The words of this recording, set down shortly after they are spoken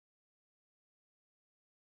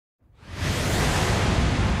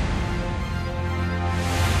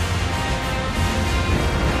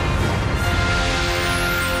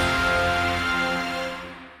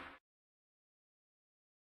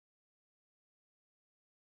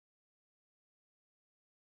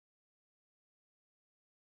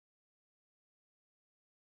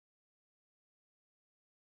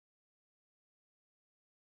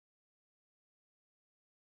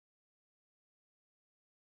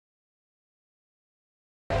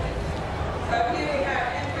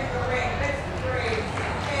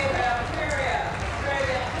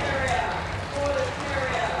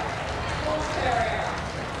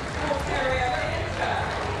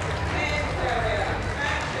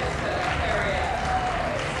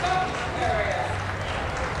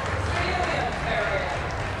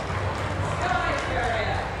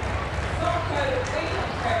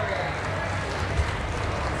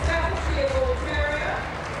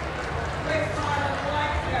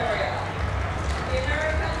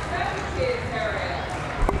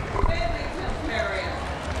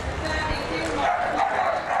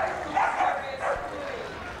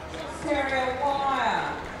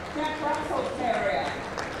Bull Terrier,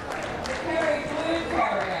 the Kerry Blue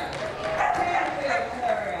Terrier, Canfield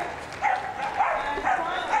Terrier, and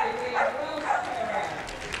finally the Welsh Terrier.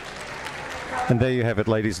 And there you have it,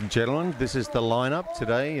 ladies and gentlemen. This is the lineup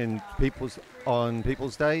today on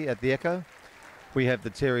People's Day at the EKKA. We have the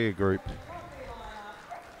Terrier group.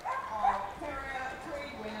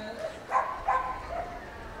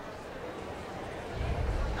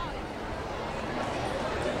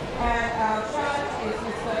 And our judge is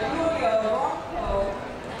Mr.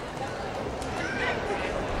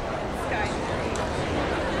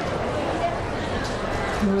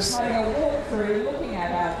 who is having a walkthrough looking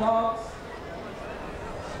at our dogs.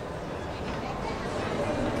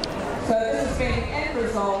 So this has been the end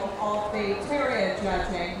result of the Terrier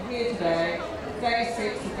judging here today, day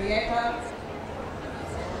 6 of the EKKA.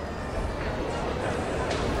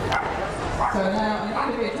 So now an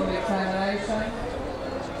individual examination.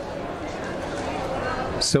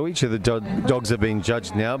 So each of the dogs have been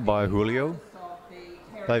judged now by Julio.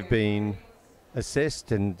 They've been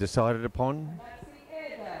assessed and decided upon.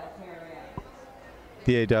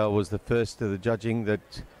 The Airedale was the first of the judging that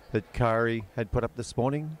Kari had put up this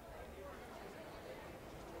morning.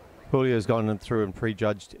 Julio's gone through and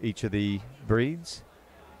prejudged each of the breeds,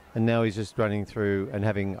 and now he's just running through and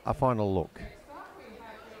having a final look.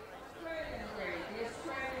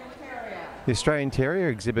 The Australian Terrier,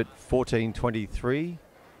 exhibit 1423,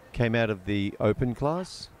 came out of the open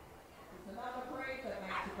class.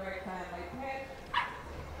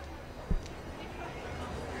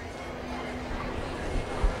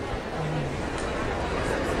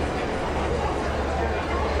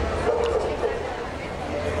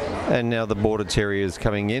 And now the Border Terrier is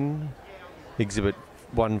coming in, exhibit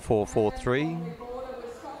 1443.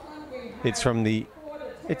 It's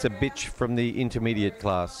a bitch from the intermediate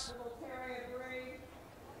class.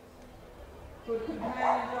 Good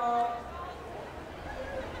companion dog.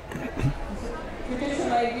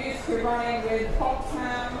 Traditionally used to running with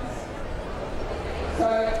foxhounds,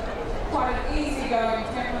 so quite an easygoing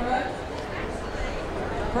temperament.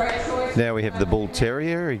 Great choice. Now we have the Bull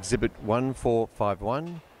Terrier, exhibit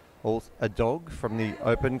 1451, a dog from the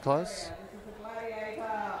open class. This is the gladiator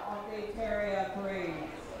of the Terrier breed.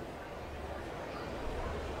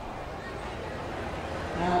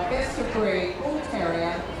 Now, best of breed, Bull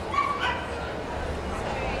Terrier.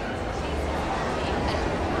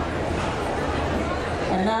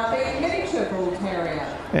 And now the miniature Bull Terrier.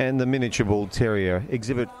 And the miniature Bull Terrier,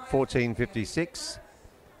 exhibit 1456,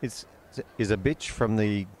 is a bitch from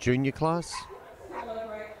the junior class.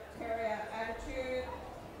 Celebrate Terrier attitude.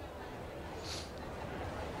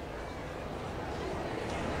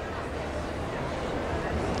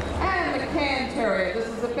 And the Can Terrier. This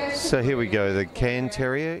is the best. So here we go, the Can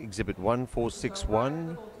Terrier, exhibit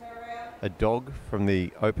 1461, a dog from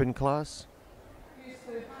the open class. Used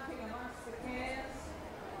to hunting amongst the cans.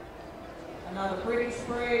 Another British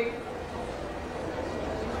breed.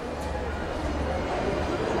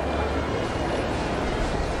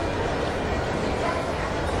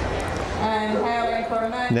 And howling for a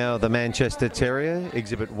man. Now the Manchester Terrier,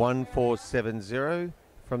 exhibit 1470,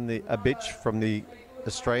 a bitch from the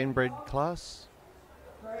Australian bred class.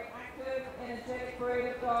 Very active, energetic breed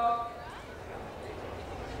of dog.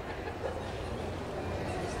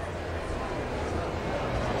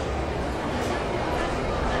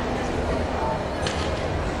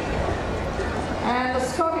 And the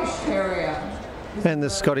Scottish Terrier. And the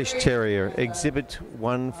Scottish Terrier, exhibit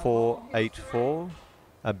 1484,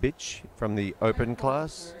 a bitch from the open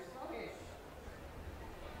class.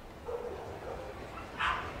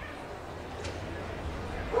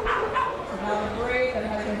 Another breed that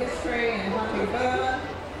has a history in hunting Burma.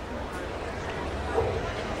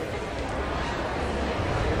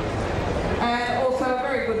 And also a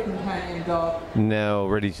very good companion dog. Now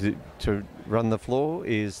ready to run the floor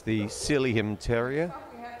is the Sealyham Terrier.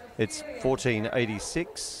 It's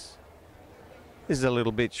 1486. This is a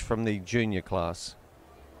little bitch from the junior class.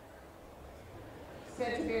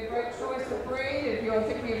 Said to be a great choice of breed if you're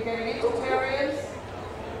thinking of getting into terriers.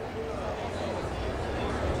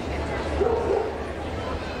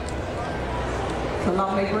 It's a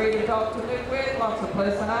lovely breed of dog to live with, lots of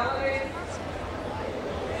personality.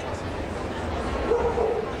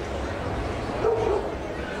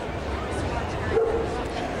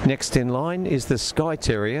 Next in line is the Skye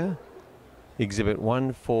Terrier, exhibit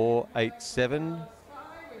 1487.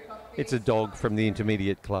 It's a dog from the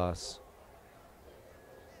intermediate class.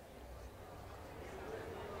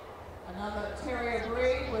 Another terrier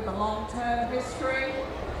breed with a long-term history,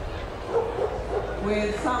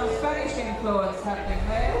 with some Spanish influence happening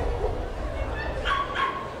there.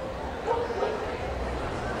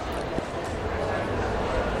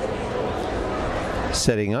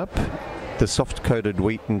 Setting up, the soft-coated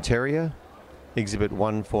Wheaten Terrier, exhibit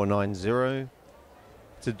 1490.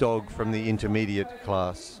 It's a dog from the intermediate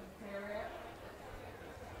class.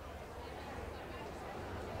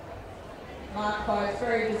 Marked by its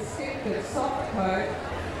very distinctive soft coat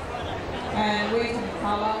and wheaten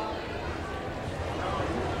colour.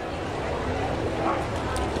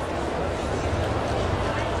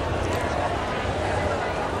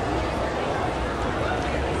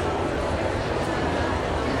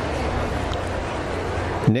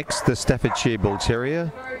 Next, the Staffordshire Bull Terrier,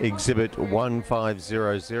 exhibit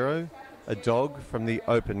 1500, a dog from the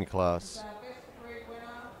open class.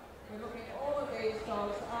 We're looking at all of these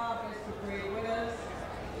dogs are best of breed winners.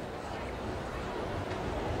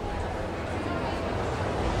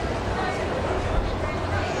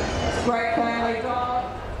 Great family dog,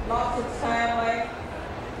 lots of family,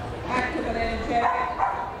 active and energetic,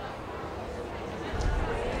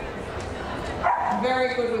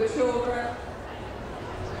 very good with children.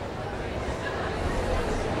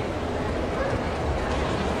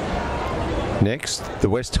 Next, the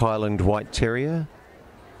West Highland White Terrier,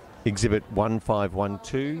 exhibit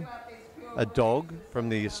 1512, a dog from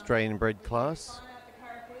the Australian bred class. The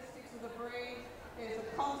characteristics of the breed. There's a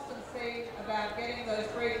constancy about getting those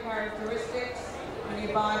breed characteristics when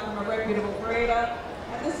you buy from a reputable breeder.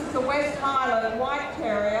 And this is the West Highland White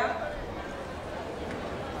Terrier.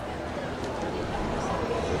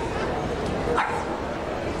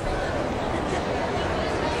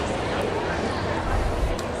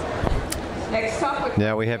 Next up,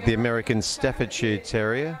 Now we have the American Staffordshire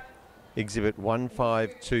Terrier, exhibit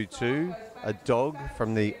 1522, a dog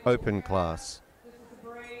from the open class. this is a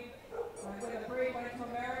breed, when a breed went to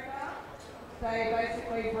America, they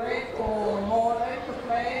basically bred for more length,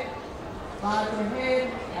 larger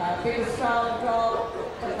head, bigger style of dog,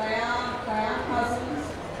 but they are cousins.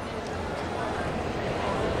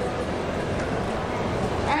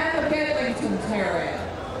 And the Bedlington Terrier.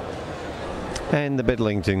 And the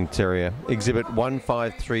Bedlington Terrier, exhibit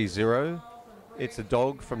 1530. It's a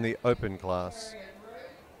dog from the open class.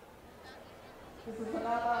 This is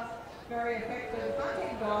another very effective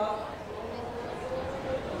hunting dog.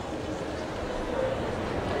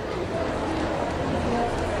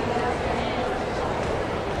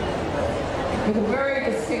 With a very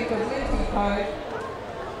distinctive linty coat.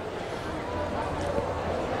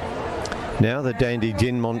 Now the Dandy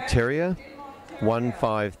Dinmont Terrier,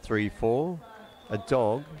 1534, a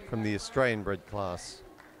dog from the Australian bred class.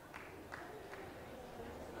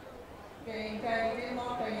 Dandy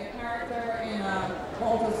Dinmont being a character in a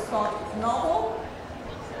Walter Scott novel.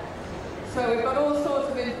 So we've got all sorts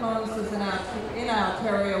of influences in our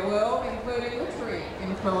terrier world, including literary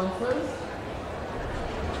influences.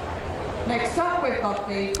 Next up, we've got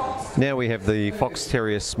the Fox. Now we have the Fox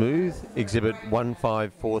Terrier Smooth, exhibit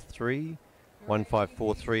 1543.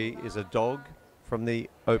 1543 is a dog from the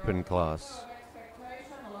open class.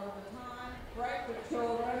 Expectation a lot of the time, great with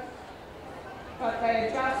children, but they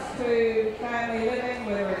adjust to family living,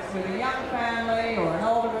 whether it's with a young family or an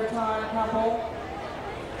older retired couple.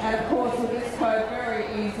 And of course, with this coat, very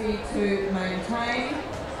easy to maintain.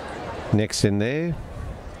 Next in there, If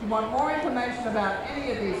you want more information about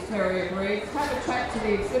any of these terrier breeds, have a chat to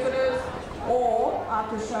the exhibitors, or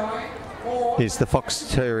after showing, or is the Fox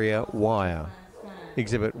Terrier Wire,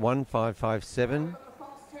 exhibit 1557.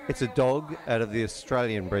 It's a dog out of the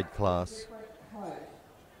Australian bred class.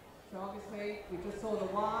 So obviously we just saw the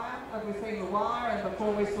wire, we've seen the wire, and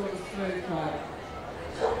before we saw the smooth coat.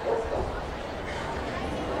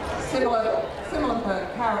 Similar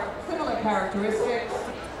characteristics.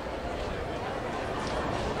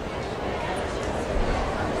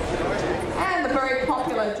 And the very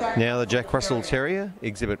popular Jack. Now the Jack Russell Terrier,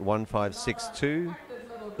 exhibit 1562.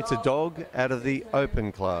 It's a dog out of the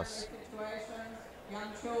open class. Situations,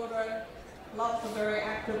 young children, lots of very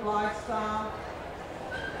active lifestyle.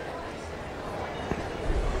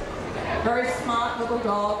 Very smart little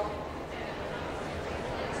dog.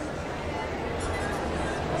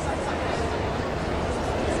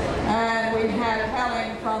 And we have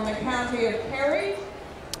Helen from the county of Kerry.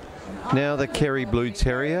 Now the Kerry Blue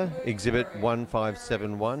Terrier, exhibit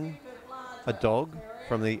 1571, a dog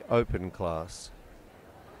from the open class.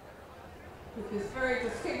 With this very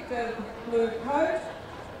distinctive blue coat.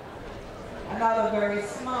 Another very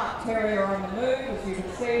smart terrier on the move, as you can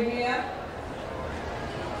see here.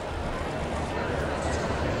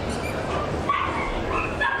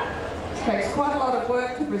 It takes quite a lot of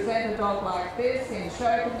work to present a dog like this in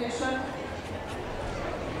show condition.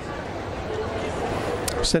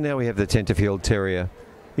 So now we have the Tenterfield Terrier,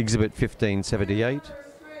 exhibit 1578,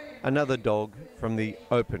 another dog from the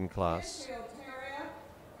open class. Terrier.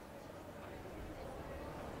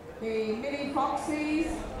 The mini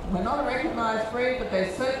foxies, they're not a recognised breed, but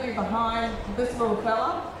they're certainly behind this little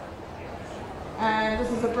fella. And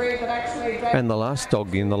this is a breed that actually... And the last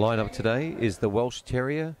dog in the lineup today is the Welsh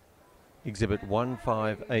Terrier, exhibit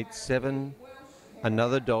 1587,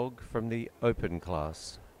 another dog from the open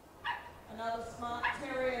class. Another smart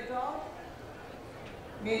terrier dog,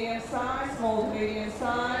 medium size, small to medium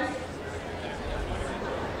size,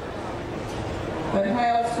 that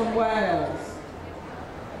hails from Wales.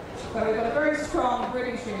 So we've got a very strong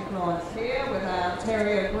British influence here with our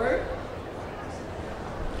terrier group.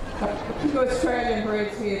 A few Australian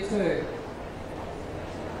breeds here too.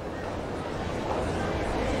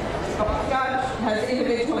 The judge has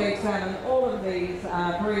individually examined all of these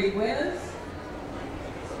breed winners.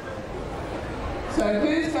 So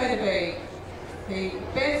who's going to be the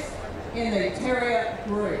best in the terrier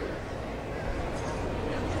group?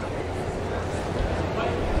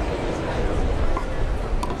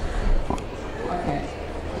 Okay.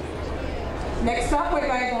 Next up, we're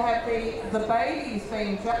going to have the babies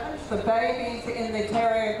being judged, the babies in the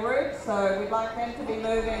terrier group. So we'd like them to be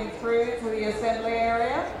moving through to the assembly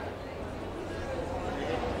area.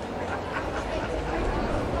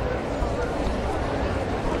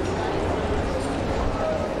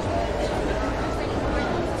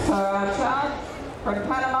 So our judge from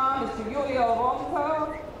Panama, Mr. Julio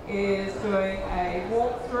Ronco, is doing a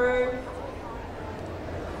walkthrough.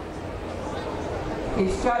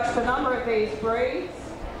 He's judged a number of these breeds,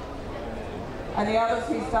 and the others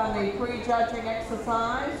he's done the pre-judging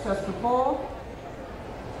exercise just before.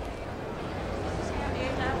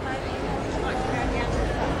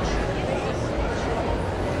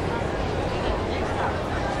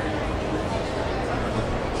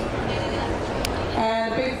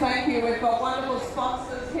 And a big thank you. We've got wonderful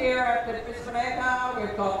sponsors here at the Brisbane EKKA.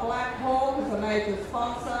 We've got Black Hawk as a major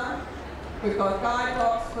sponsor. We've got guide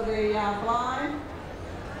dogs for the blind.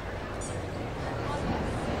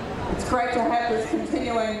 It's great to have this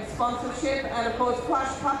continuing sponsorship, and of course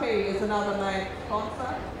Plush Puppy is another main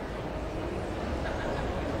sponsor.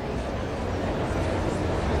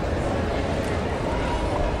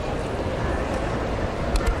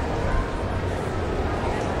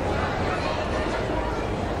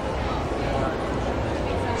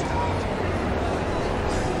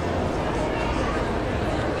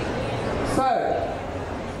 So,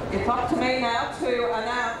 it's up to me now to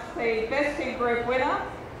announce the best in group winner.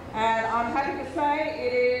 And I'm happy to say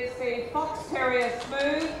it is the Fox Terrier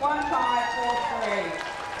Smooth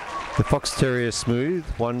 1543. The Fox Terrier Smooth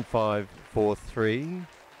 1543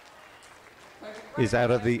 is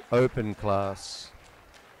out of the open class.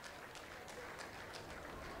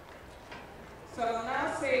 So we'll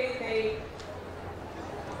now see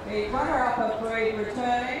the runner-up of breed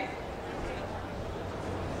returning.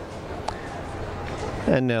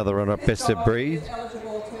 And now the run-up best of breed,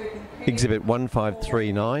 exhibit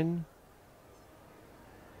 1539.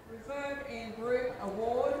 Reserve in Group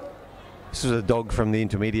Award. This is a dog from the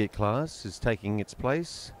intermediate class, is taking its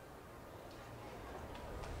place.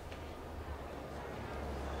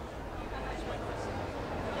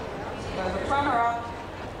 So the runner-up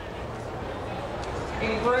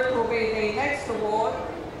in Group will be the next award.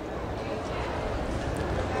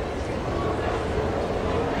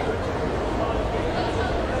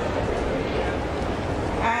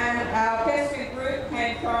 And our best in group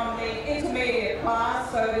came from the intermediate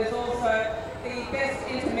class, so it is also the best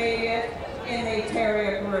intermediate in the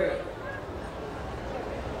terrier group.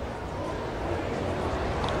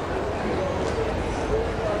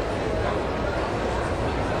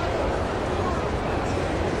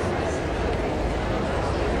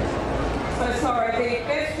 So sorry, the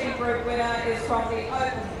best in group winner is from the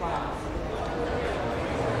open class.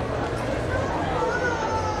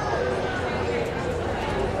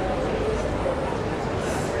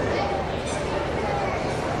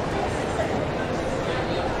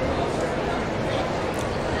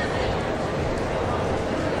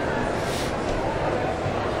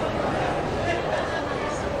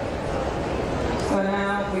 So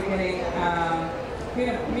now we're getting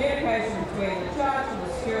communication between the judge and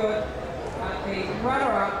the steward, the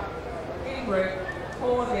runner-up in group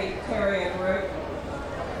for the terrier group.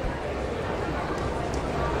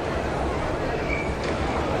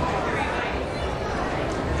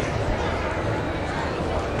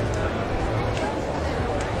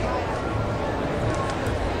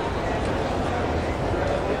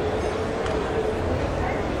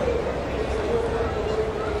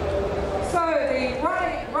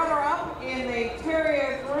 Runner-up in the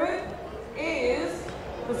terrier group is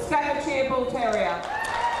the Staffordshire Bull Terrier.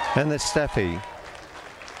 And the Staffy,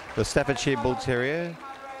 the Staffordshire Bull Terrier,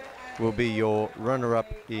 will be your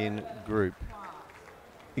runner-up in group.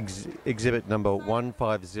 Exhibit number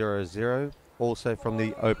 1500, also from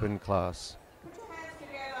the open class.